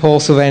mean that Paul,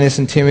 Silvanus,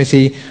 and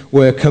Timothy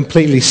were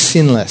completely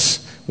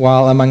sinless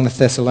while among the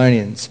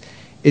Thessalonians.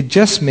 It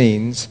just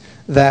means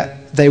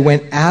that they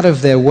went out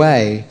of their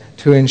way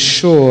to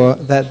ensure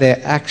that their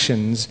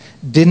actions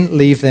didn't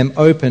leave them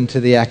open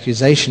to the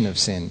accusation of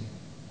sin,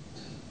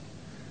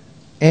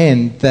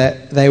 and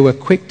that they were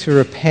quick to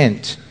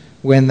repent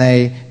when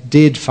they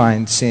did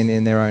find sin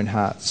in their own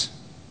hearts.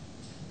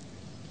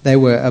 They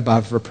were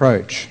above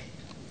reproach.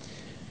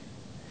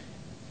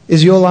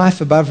 Is your life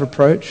above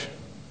reproach?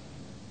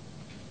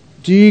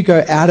 Do you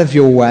go out of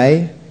your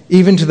way,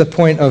 even to the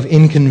point of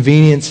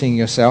inconveniencing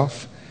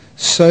yourself,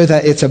 so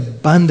that it's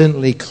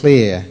abundantly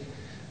clear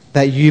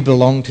that you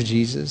belong to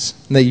Jesus,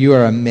 and that you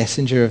are a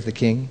messenger of the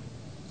King?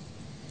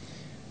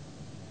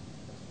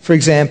 For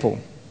example,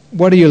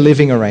 what are your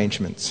living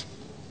arrangements?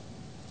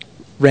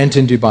 Rent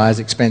in Dubai is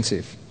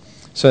expensive.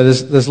 So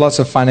there's lots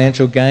of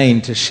financial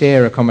gain to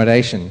share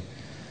accommodation.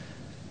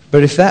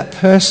 But if that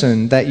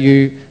person that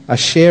you are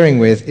sharing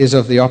with is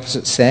of the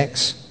opposite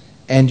sex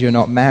and you're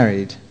not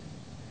married,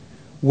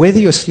 whether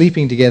you're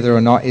sleeping together or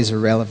not is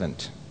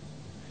irrelevant.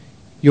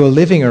 Your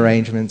living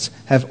arrangements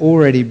have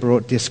already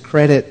brought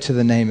discredit to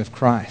the name of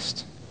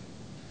Christ.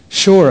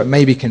 Sure, it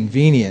may be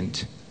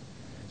convenient,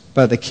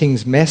 but the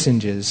King's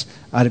messengers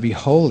are to be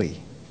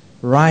holy,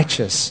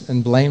 righteous,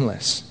 and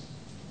blameless.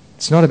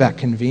 It's not about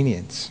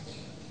convenience.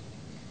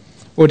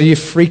 Or do you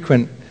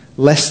frequent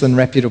less than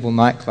reputable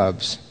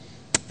nightclubs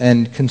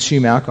and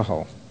consume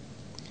alcohol?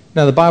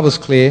 Now, the Bible's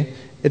clear.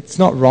 It's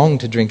not wrong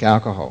to drink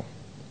alcohol.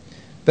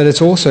 But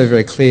it's also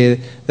very clear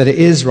that it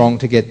is wrong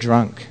to get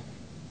drunk.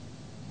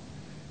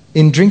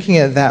 In drinking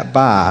at that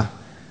bar,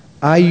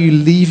 are you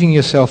leaving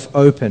yourself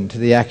open to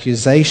the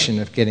accusation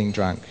of getting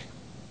drunk?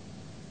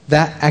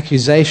 That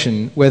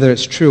accusation, whether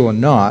it's true or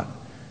not,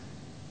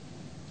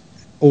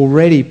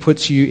 already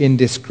puts you in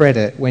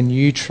discredit when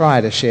you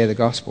try to share the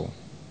gospel.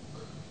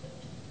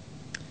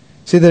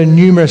 See, there are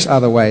numerous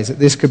other ways that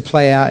this could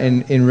play out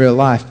in real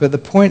life, but the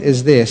point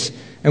is this,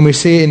 and we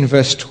see it in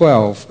verse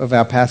 12 of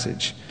our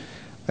passage.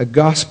 A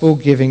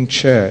gospel-giving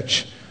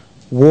church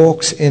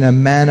walks in a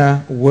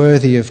manner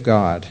worthy of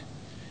God,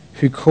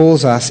 who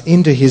calls us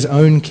into his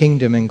own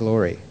kingdom and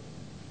glory.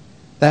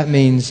 That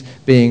means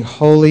being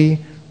holy,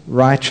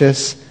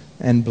 righteous,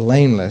 and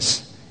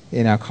blameless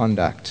in our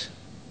conduct.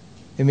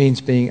 It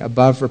means being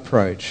above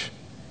reproach,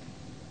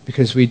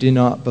 because we do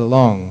not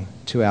belong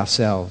to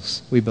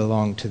ourselves. We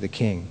belong to the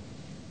King.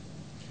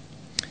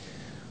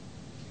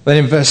 Then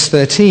in verse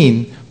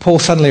 13, Paul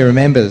suddenly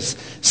remembers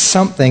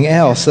something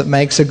else that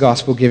makes a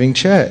gospel-giving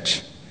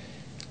church.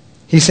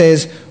 He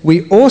says,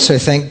 "We also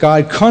thank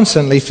God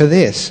constantly for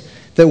this,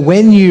 that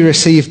when you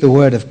received the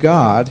word of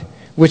God,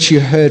 which you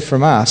heard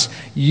from us,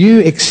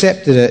 you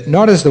accepted it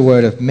not as the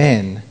word of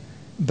men,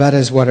 but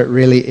as what it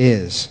really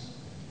is,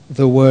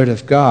 the word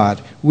of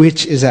God,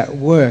 which is at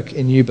work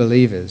in you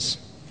believers."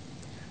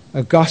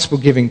 A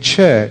gospel-giving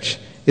church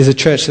is a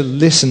church that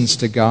listens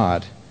to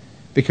God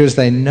because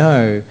they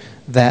know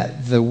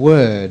that the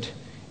word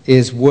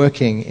is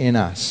working in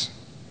us.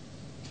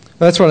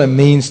 That's what it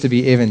means to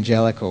be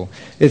evangelical.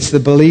 It's the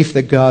belief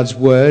that God's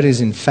word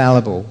is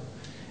infallible,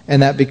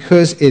 and that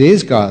because it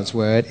is God's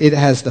word, it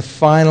has the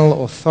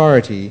final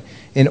authority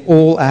in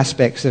all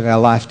aspects of our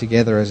life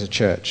together as a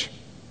church.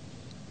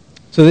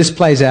 So this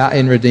plays out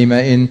in Redeemer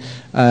in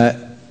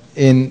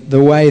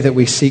the way that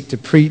we seek to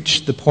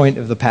preach the point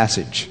of the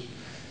passage.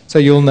 So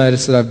you'll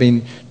notice that I've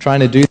been trying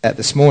to do that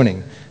this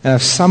morning, and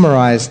I've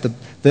summarized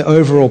the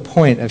overall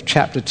point of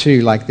chapter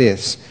 2 like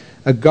this.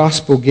 A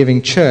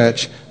gospel-giving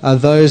church are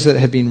those that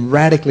have been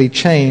radically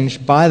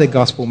changed by the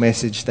gospel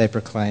message they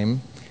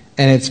proclaim,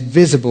 and it's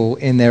visible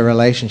in their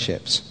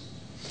relationships.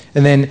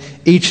 And then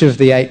each of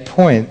the 8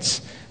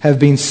 points have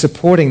been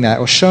supporting that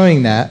or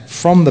showing that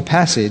from the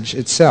passage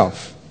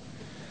itself.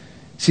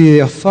 See, the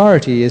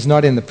authority is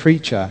not in the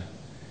preacher.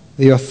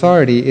 The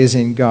authority is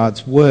in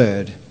God's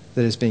word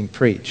that is being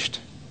preached.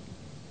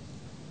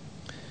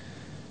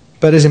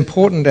 But as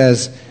important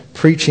as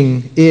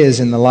preaching is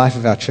in the life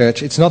of our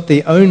church, it's not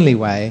the only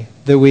way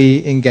that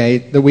we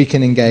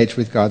can engage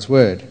with God's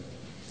word.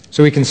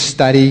 So we can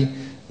study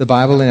the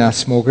Bible in our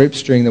small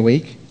groups during the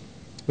week.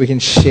 We can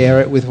share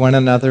it with one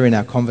another in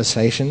our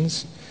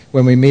conversations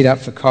when we meet up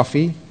for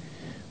coffee.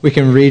 We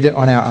can read it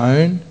on our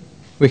own.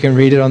 We can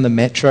read it on the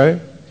metro.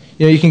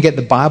 You can get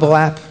the Bible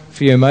app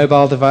for your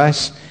mobile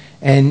device,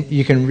 and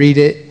you can read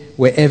it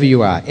wherever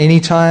you are,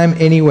 anytime,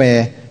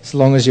 anywhere, as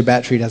long as your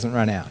battery doesn't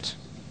run out.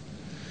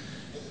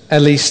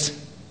 At least,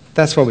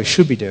 that's what we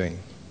should be doing.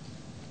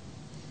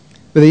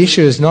 But the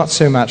issue is not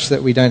so much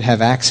that we don't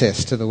have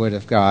access to the Word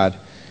of God.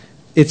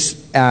 It's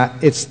our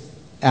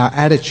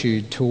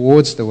attitude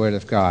towards the Word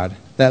of God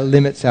that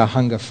limits our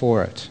hunger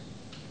for it.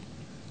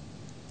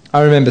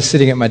 I remember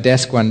sitting at my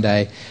desk one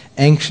day,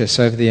 anxious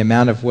over the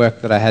amount of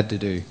work that I had to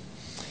do.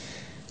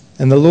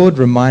 And the Lord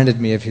reminded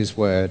me of His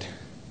Word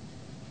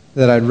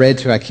that I'd read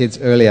to our kids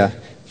earlier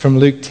from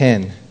Luke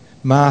 10.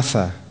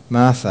 "Martha,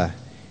 Martha,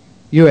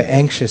 you are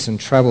anxious and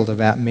troubled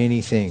about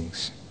many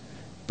things,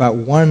 but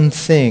one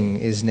thing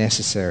is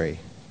necessary."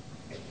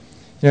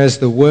 As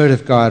the Word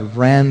of God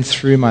ran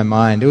through my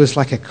mind, it was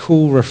like a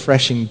cool,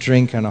 refreshing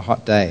drink on a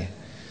hot day.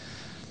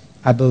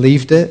 I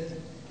believed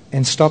it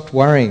and stopped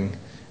worrying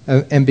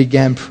and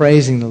began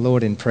praising the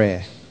Lord in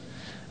prayer.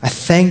 I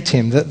thanked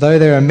Him that though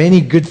there are many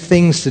good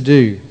things to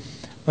do,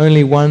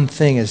 only one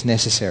thing is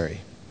necessary: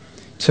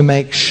 to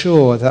make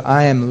sure that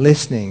I am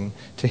listening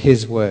to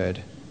His Word.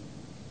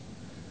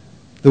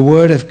 The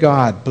Word of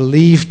God,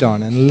 believed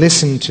on and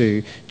listened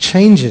to,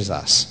 changes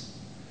us.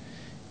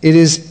 It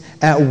is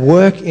at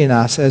work in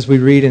us as we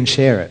read and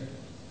share it.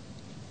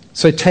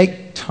 So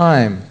take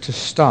time to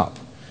stop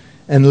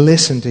and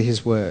listen to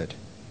His Word.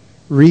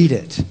 Read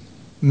it,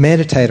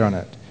 meditate on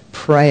it,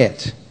 pray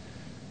it,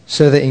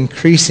 so that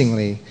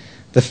increasingly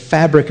the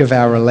fabric of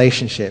our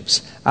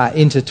relationships are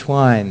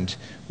intertwined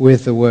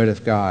with the Word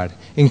of God.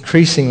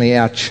 Increasingly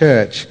our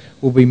church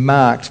will be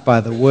marked by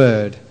the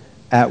Word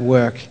at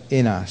work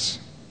in us.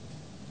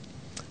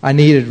 I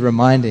needed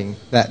reminding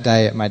that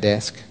day at my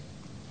desk,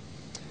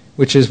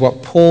 which is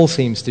what Paul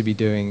seems to be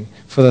doing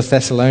for the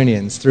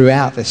Thessalonians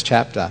throughout this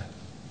chapter.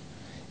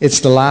 It's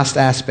the last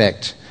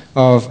aspect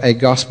of a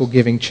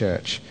gospel-giving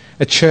church,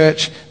 a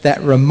church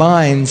that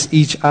reminds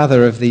each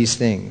other of these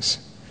things.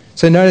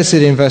 So notice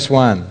it in verse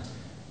 1.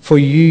 "For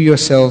you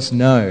yourselves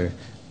know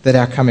that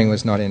our coming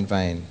was not in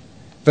vain."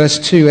 Verse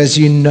 2, "As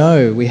you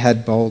know, we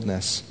had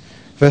boldness."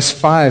 Verse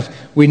 5,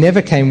 "We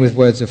never came with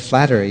words of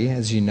flattery,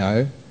 as you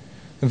know."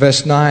 And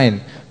verse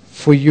 9,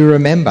 "For you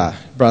remember,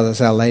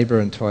 brothers, our labor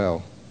and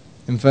toil."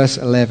 In verse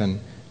 11,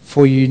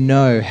 "For you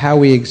know how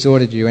we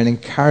exhorted you and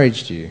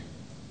encouraged you."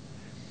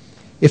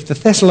 If the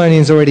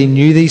Thessalonians already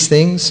knew these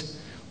things,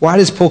 why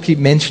does Paul keep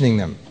mentioning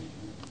them?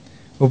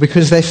 Well,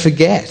 because they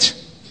forget.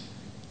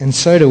 And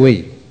so do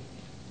we.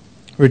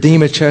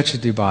 Redeemer Church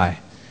of Dubai,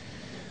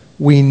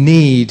 we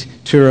need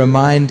to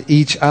remind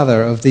each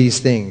other of these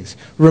things.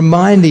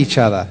 Remind each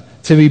other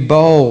to be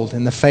bold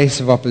in the face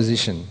of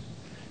opposition.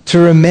 To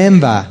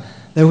remember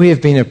that we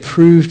have been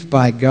approved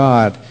by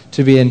God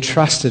to be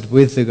entrusted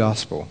with the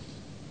gospel.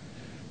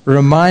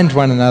 Remind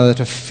one another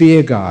to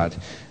fear God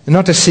and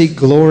not to seek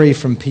glory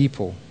from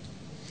people.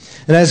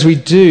 And as we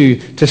do,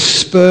 to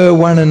spur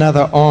one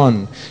another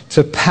on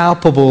to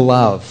palpable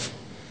love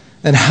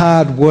and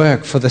hard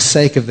work for the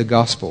sake of the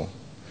gospel.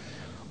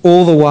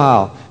 All the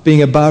while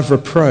being above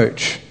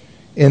reproach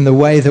in the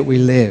way that we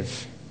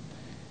live.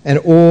 And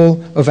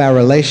all of our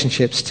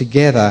relationships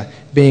together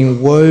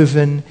being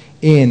woven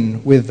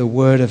in with the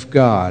Word of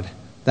God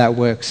that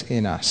works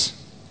in us.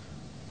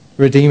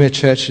 Redeemer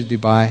Church of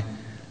Dubai,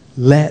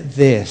 let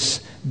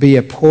this be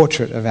a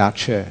portrait of our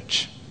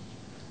church.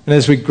 And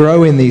as we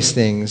grow in these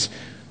things,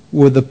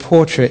 will the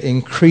portrait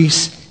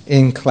increase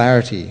in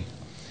clarity,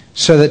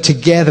 so that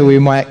together we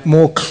might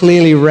more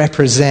clearly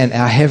represent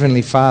our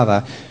Heavenly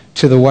Father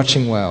to the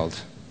watching world.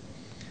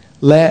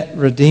 Let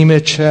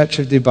Redeemer Church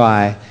of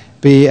Dubai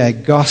be a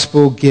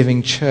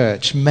gospel-giving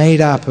church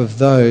made up of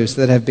those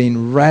that have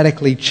been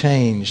radically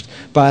changed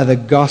by the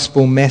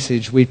gospel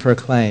message we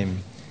proclaim,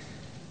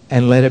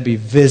 and let it be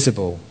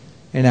visible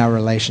in our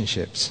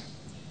relationships.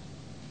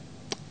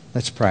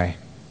 Let's pray.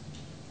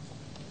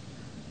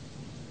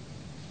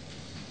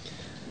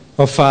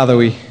 Oh, Father,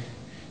 we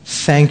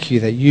thank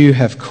you that you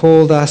have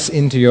called us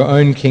into your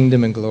own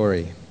kingdom and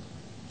glory,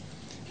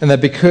 and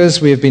that because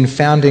we have been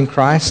found in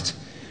Christ,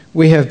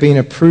 we have been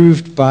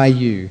approved by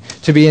you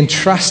to be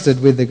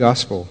entrusted with the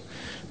gospel,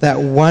 that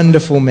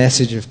wonderful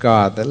message of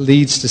God that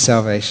leads to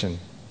salvation.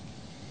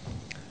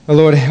 Oh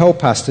Lord,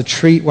 help us to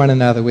treat one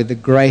another with the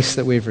grace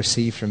that we've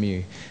received from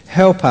you.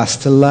 Help us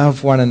to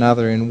love one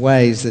another in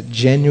ways that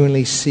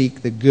genuinely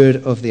seek the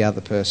good of the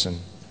other person.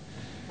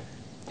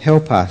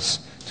 Help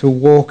us to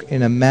walk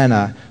in a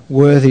manner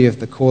worthy of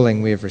the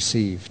calling we have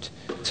received,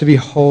 to be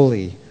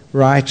holy,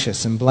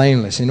 righteous, and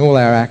blameless in all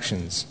our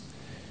actions,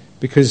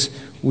 because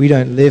we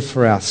don't live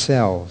for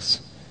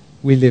ourselves,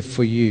 we live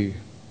for you.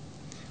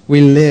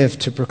 We live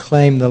to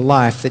proclaim the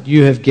life that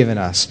you have given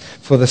us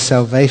for the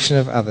salvation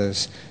of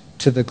others,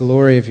 to the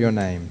glory of your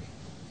name.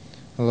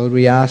 Oh Lord,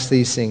 we ask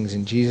these things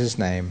in Jesus'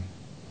 name.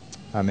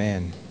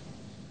 Amen.